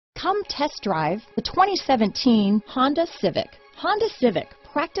Come test drive the 2017 Honda Civic. Honda Civic,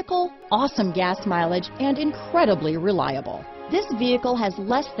 practical, awesome gas mileage, and incredibly reliable. This vehicle has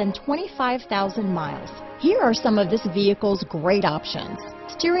less than 25,000 miles. Here are some of this vehicle's great options: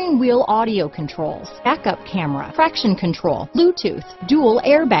 steering wheel audio controls, backup camera, traction control, Bluetooth, dual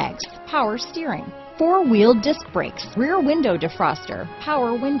airbags, power steering, four-wheel disc brakes, rear window defroster,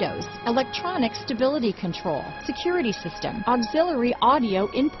 power windows, electronic stability control, security system, auxiliary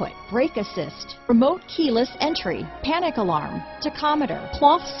audio input, brake assist, remote keyless entry, panic alarm, tachometer,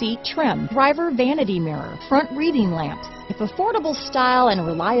 cloth seat trim, driver vanity mirror, front reading lamps. If affordable style and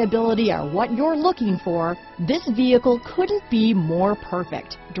reliability are what you're looking for, this vehicle couldn't be more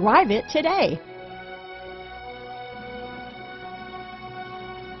perfect. Drive it today.